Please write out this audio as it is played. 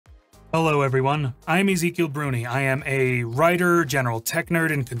Hello everyone, I'm Ezekiel Bruni. I am a writer, general tech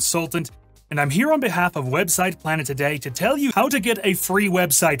nerd, and consultant, and I'm here on behalf of Website Planet today to tell you how to get a free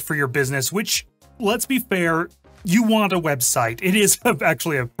website for your business, which, let's be fair, you want a website. It is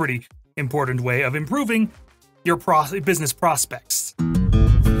actually a pretty important way of improving your business prospects.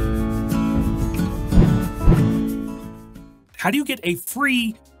 How do you get a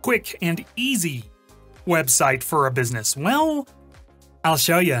free, quick, and easy website for a business? Well, I'll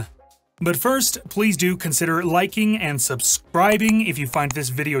show you. But first, please do consider liking and subscribing if you find this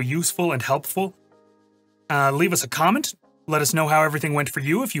video useful and helpful. Leave us a comment. Let us know how everything went for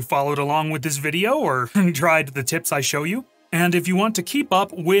you if you followed along with this video or tried the tips I show you. And if you want to keep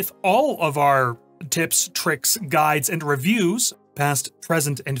up with all of our tips, tricks, guides, and reviews, past,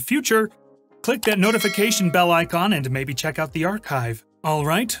 present, and future, click that notification bell icon and maybe check out the archive. All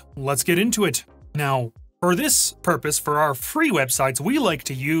right, let's get into it. Now, for this purpose, for our free websites, we like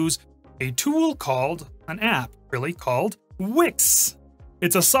to use a tool an app called Wix.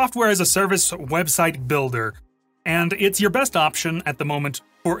 It's a software-as-a-service website builder, and it's your best option at the moment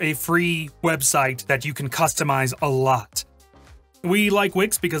for a free website that you can customize a lot. We like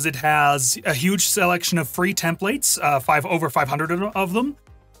Wix because it has a huge selection of free templates, over 500 of them,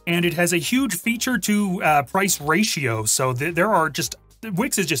 and it has a huge feature to price ratio. So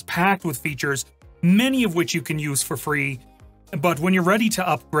Wix is just packed with features, many of which you can use for free. But when you're ready to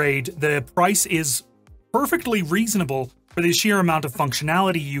upgrade, the price is perfectly reasonable for the sheer amount of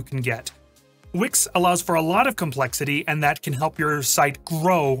functionality you can get. Wix allows for a lot of complexity, and that can help your site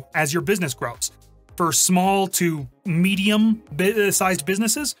grow as your business grows. For small to medium-sized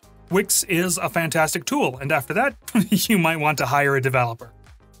businesses, Wix is a fantastic tool, and after that, you might want to hire a developer.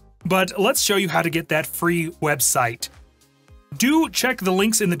 But let's show you how to get that free website. Do check the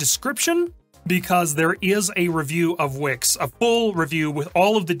links in the description, because there is a review of Wix, a full review with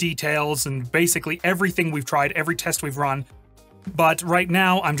all of the details and basically everything we've tried, every test we've run. But right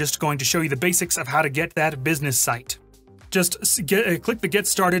now, I'm just going to show you the basics of how to get that business site. Just click the Get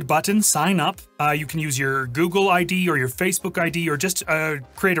Started button, sign up. You can use your Google ID or your Facebook ID, or just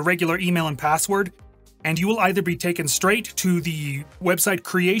create a regular email and password, and you will either be taken straight to the website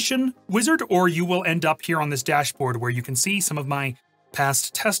creation wizard, or you will end up here on this dashboard where you can see some of my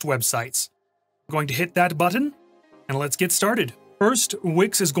past test websites. I'm going to hit that button, and let's get started. First,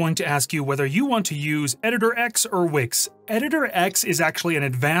 Wix is going to ask you whether you want to use Editor X or Wix. Editor X is actually an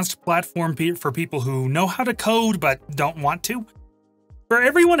advanced platform for people who know how to code but don't want to. For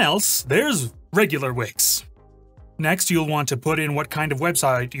everyone else, there's regular Wix. Next, you'll want to put in what kind of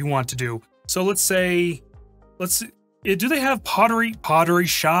website you want to do. So let's see, do they have pottery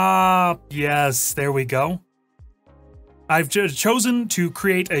shop? Yes, there we go. I've chosen to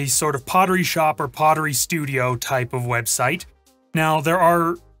create a sort of pottery shop or pottery studio type of website. Now, there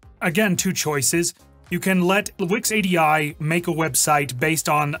are, again, two choices. You can let Wix ADI make a website based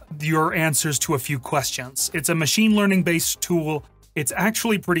on your answers to a few questions. It's a machine learning-based tool. It's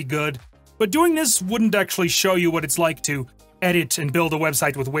actually pretty good, but doing this wouldn't actually show you what it's like to edit and build a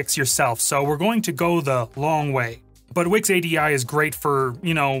website with Wix yourself, so we're going to go the long way. But Wix ADI is great for,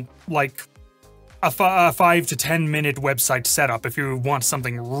 like a 5 to 10 minute website setup if you want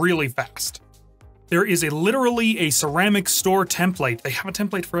something really fast. There is literally a ceramic store template. They have a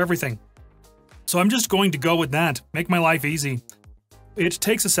template for everything. So I'm just going to go with that. Make my life easy. It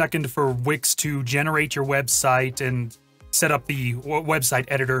takes a second for Wix to generate your website and set up the website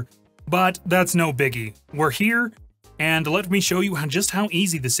editor, but that's no biggie. We're here, and let me show you just how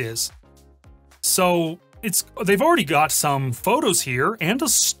easy this is. So they've already got some photos here and a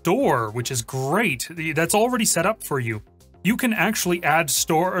store, which is great. That's already set up for you. You can actually add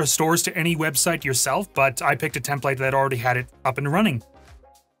stores to any website yourself, but I picked a template that already had it up and running.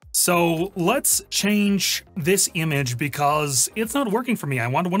 So let's change this image because it's not working for me. I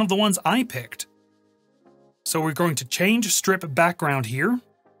want one of the ones I picked. So we're going to change strip background here.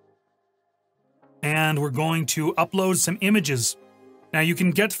 And we're going to upload some images. Now, you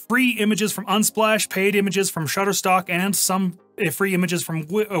can get free images from Unsplash, paid images from Shutterstock, and some free images from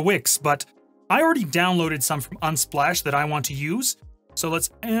Wix, but I already downloaded some from Unsplash that I want to use. So let's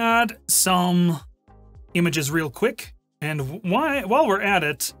add some images real quick. And while we're at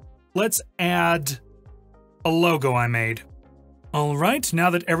it, let's add a logo I made. All right, now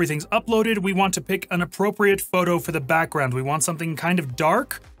that everything's uploaded, we want to pick an appropriate photo for the background. We want something kind of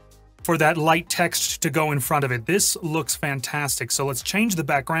dark for that light text to go in front of it. This looks fantastic. So let's change the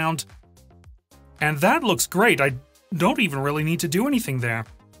background. And that looks great. I don't even really need to do anything there.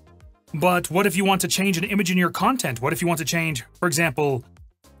 But what if you want to change an image in your content? What if you want to change, for example,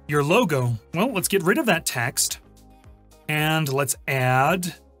 your logo? Well, let's get rid of that text. And let's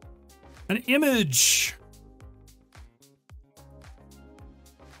add an image.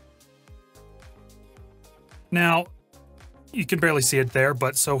 Now, you can barely see it there,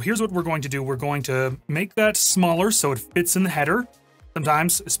 but so here's what we're going to do. We're going to make that smaller so it fits in the header.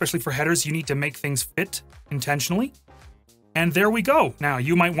 Sometimes, especially for headers, you need to make things fit intentionally. And there we go. Now,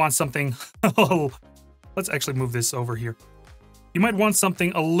 you might want something... Let's actually move this over here. You might want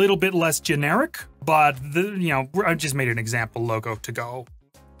something a little bit less generic, but, I just made an example logo to go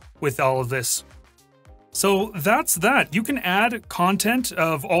with all of this. So that's that. You can add content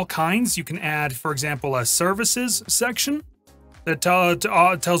of all kinds. You can add, for example, a services section that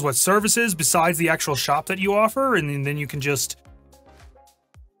tells what services besides the actual shop that you offer, and then you can just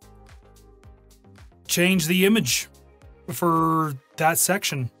change the image for that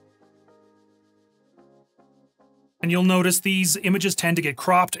section. And you'll notice these images tend to get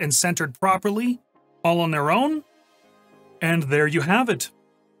cropped and centered properly, all on their own. And there you have it.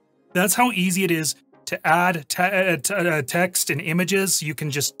 That's how easy it is to add text and images. You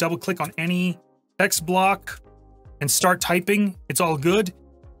can just double click on any text block and start typing. It's all good.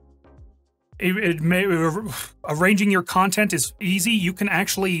 Arranging your content is easy. You can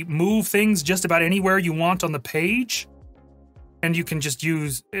actually move things just about anywhere you want on the page. And you can just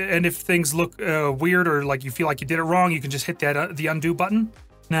use, and if things look weird or like you feel like you did it wrong, you can just hit that the undo button.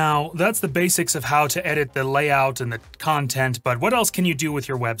 Now, that's the basics of how to edit the layout and the content, but what else can you do with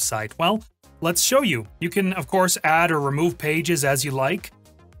your website? Well, let's show you. You can, of course, add or remove pages as you like.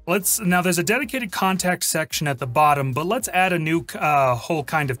 Now, there's a dedicated contact section at the bottom, but let's add a new whole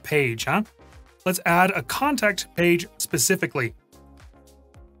kind of page, huh? Let's add a contact page specifically.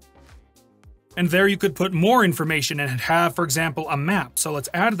 And there you could put more information and have, for example, a map. So let's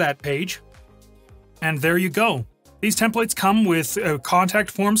add that page. And there you go. These templates come with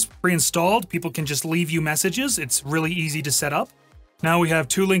contact forms pre-installed. People can just leave you messages. It's really easy to set up. Now we have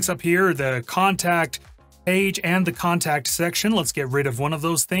two links up here, the contact page and the contact section. Let's get rid of one of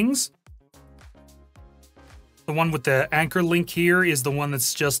those things. The one with the anchor link here is the one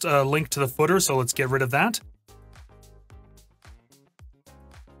that's just a link to the footer. So let's get rid of that.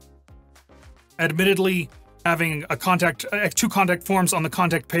 Admittedly, having two contact forms on the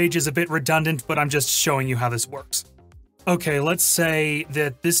contact page is a bit redundant, but I'm just showing you how this works. Okay, let's say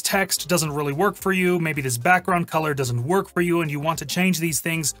that this text doesn't really work for you. Maybe this background color doesn't work for you, and you want to change these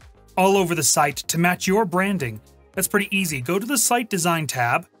things all over the site to match your branding. That's pretty easy. Go to the Site Design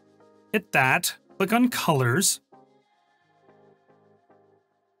tab, hit that, click on Colors,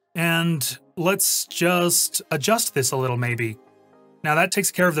 and let's just adjust this a little maybe. Now that takes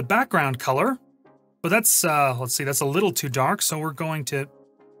care of the background color. But that's, let's see, that's a little too dark, so we're going to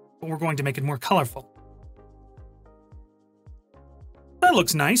make it more colorful. That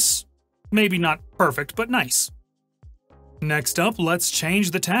looks nice. Maybe not perfect, but nice. Next up, let's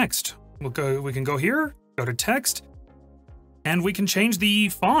change the text. We can go here, go to text, and we can change the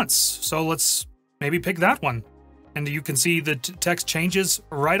fonts. So let's maybe pick that one. And you can see the text changes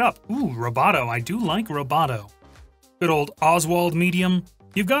right up. Ooh, Roboto. I do like Roboto. Good old Oswald medium.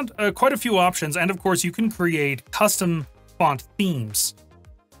 You've got quite a few options, and of course you can create custom font themes.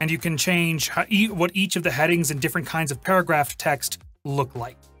 And you can change what each of the headings and different kinds of paragraph text look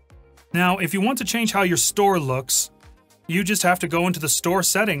like. Now, if you want to change how your store looks, you just have to go into the store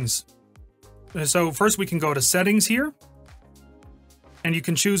settings. So first we can go to settings here. And you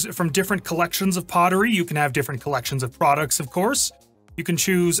can choose from different collections of pottery. You can have different collections of products, of course. You can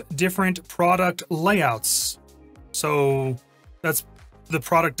choose different product layouts. So that's the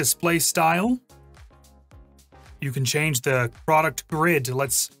product display style. You can change the product grid.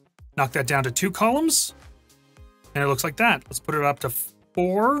 Let's knock that down to 2 columns. And it looks like that. Let's put it up to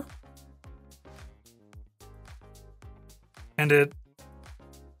 4. And it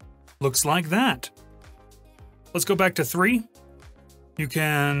looks like that. Let's go back to 3. You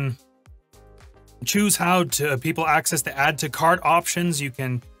can choose how people access the add to cart options. You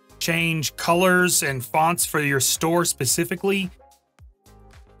can change colors and fonts for your store specifically.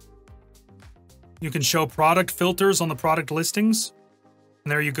 You can show product filters on the product listings.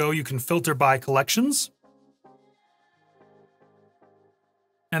 And there you go, you can filter by collections.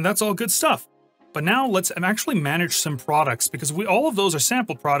 And that's all good stuff. But now let's actually manage some products, because all of those are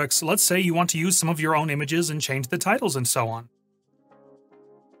sample products. Let's say you want to use some of your own images and change the titles and so on.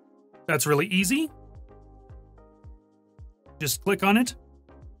 That's really easy. Just click on it.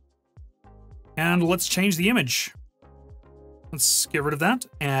 And let's change the image. Let's get rid of that.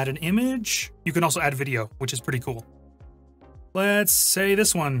 Add an image. You can also add video, which is pretty cool. Let's say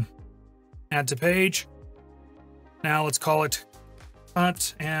this one. Add to page. Now let's call it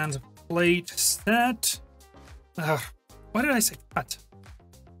cut and plate set. Why did I say cut?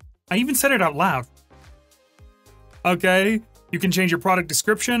 I even said it out loud. Okay, you can change your product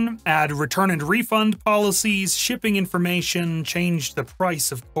description, add return and refund policies, shipping information, change the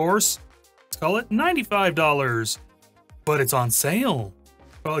price, of course. Let's call it $95, but it's on sale.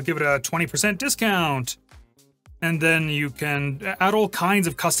 Well, I'll give it a 20% discount. And then you can add all kinds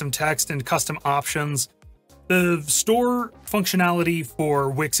of custom text and custom options. The store functionality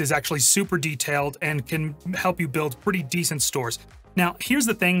for Wix is actually super detailed and can help you build pretty decent stores. Now, here's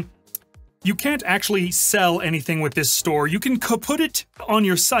the thing. You can't actually sell anything with this store. You can put it on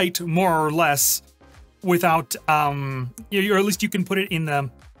your site, more or less, without, or at least you can put it in the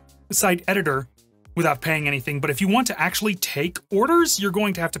site editor without paying anything. But if you want to actually take orders, you're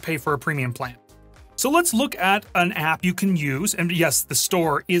going to have to pay for a premium plan. So let's look at an app you can use. And yes, the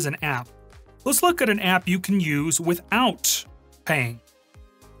store is an app. Let's look at an app you can use without paying.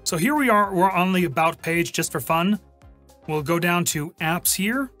 So here we are, we're on the About page just for fun. We'll go down to apps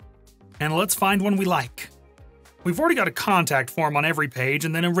here. And let's find one we like. We've already got a contact form on every page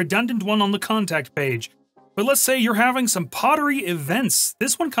and then a redundant one on the contact page. But let's say you're having some pottery events.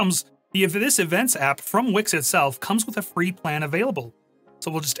 This events app from Wix itself comes with a free plan available. So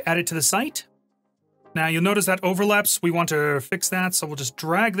we'll just add it to the site. Now you'll notice that overlaps. We want to fix that. So we'll just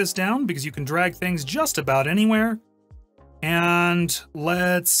drag this down because you can drag things just about anywhere. And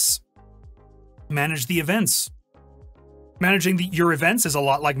let's manage the events. Managing your events is a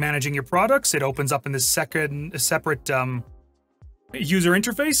lot like managing your products. It opens up in this separate user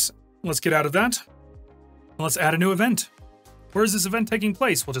interface. Let's get out of that. Let's add a new event. Where is this event taking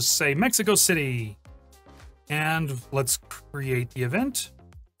place? We'll just say Mexico City. And let's create the event.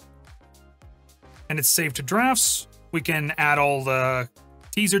 And it's saved to drafts. We can add all the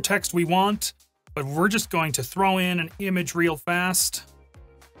teaser text we want, but we're just going to throw in an image real fast.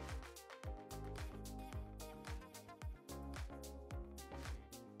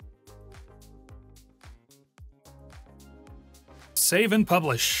 Save and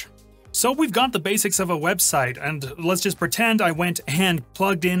publish. So we've got the basics of a website, and let's just pretend I went and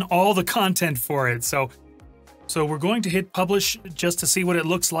plugged in all the content for it. So we're going to hit publish just to see what it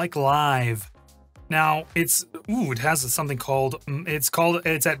looks like live. Now it has something called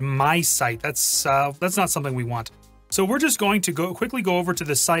it's at my site. That's not something we want. So we're just going to quickly go over to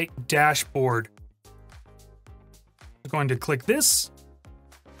the site dashboard. We're going to click this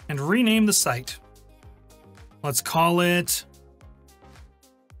and rename the site. Let's call it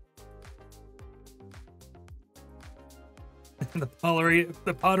the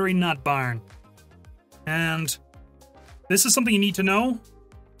Pottery Nut Barn. And this is something you need to know.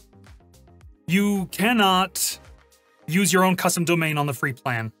 You cannot use your own custom domain on the free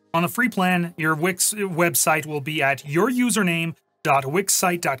plan. On the free plan, your Wix website will be at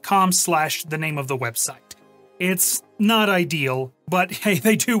yourusername.wixsite.com/the name of the website. It's not ideal, but hey,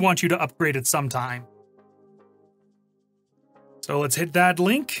 they do want you to upgrade it sometime. So let's hit that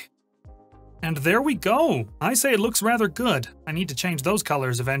link. And there we go. I say it looks rather good. I need to change those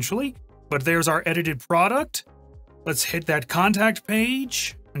colors eventually, but there's our edited product. Let's hit that contact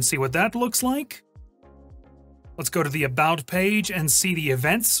page and see what that looks like. Let's go to the About page and see the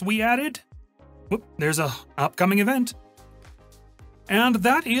events we added. Whoop, there's a upcoming event. And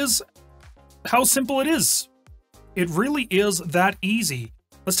that is how simple it is. It really is that easy.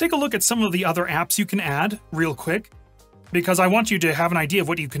 Let's take a look at some of the other apps you can add real quick, because I want you to have an idea of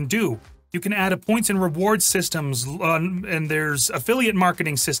what you can do. You can add points and reward systems, and there's affiliate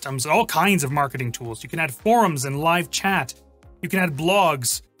marketing systems, all kinds of marketing tools. You can add forums and live chat. You can add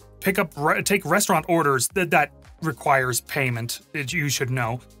blogs, take restaurant orders. That requires payment, you should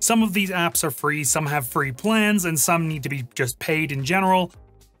know. Some of these apps are free, some have free plans, and some need to be just paid in general.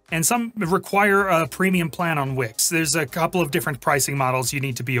 And some require a premium plan on Wix. There's a couple of different pricing models you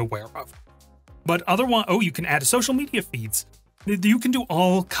need to be aware of. But you can add social media feeds. You can do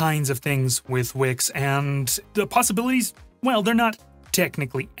all kinds of things with Wix, and the possibilities, well, they're not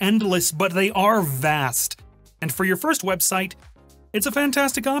technically endless, but they are vast. And for your first website, it's a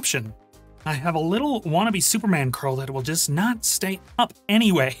fantastic option. I have a little wannabe Superman curl that will just not stay up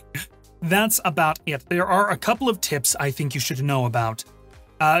anyway. That's about it. There are a couple of tips I think you should know about.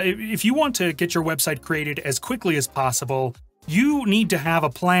 If you want to get your website created as quickly as possible, you need to have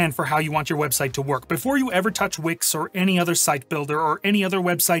a plan for how you want your website to work. Before you ever touch Wix or any other site builder or any other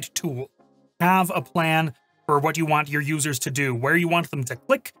website tool, have a plan for what you want your users to do, where you want them to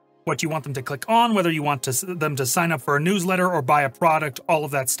click, what you want them to click on, whether you want them to sign up for a newsletter or buy a product, all of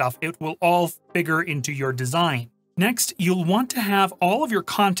that stuff. It will all figure into your design. Next, you'll want to have all of your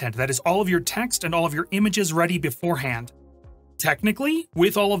content, that is all of your text and all of your images ready beforehand. Technically,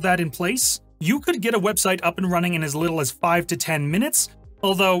 with all of that in place, you could get a website up and running in as little as 5 to 10 minutes,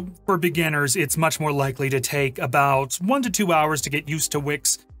 Although, for beginners, it's much more likely to take about 1 to 2 hours to get used to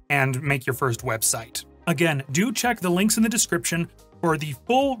Wix and make your first website. Again, do check the links in the description for the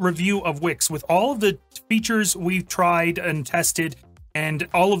full review of Wix with all of the features we've tried and tested and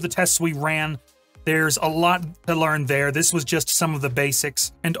all of the tests we ran. There's a lot to learn there. This was just some of the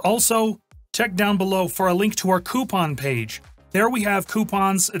basics. And also, check down below for a link to our coupon page. There we have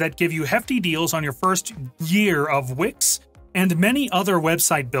coupons that give you hefty deals on your first year of Wix and many other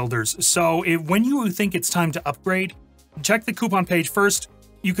website builders. So when you think it's time to upgrade, check the coupon page first.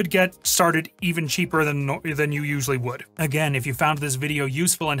 You could get started even cheaper than you usually would. Again, if you found this video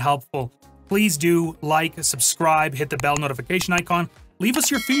useful and helpful, please do like, subscribe, hit the bell notification icon. Leave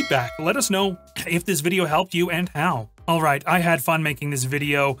us your feedback. Let us know if this video helped you and how. All right, I had fun making this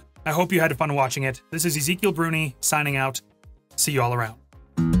video. I hope you had fun watching it. This is Ezekiel Bruni signing out. See you all around.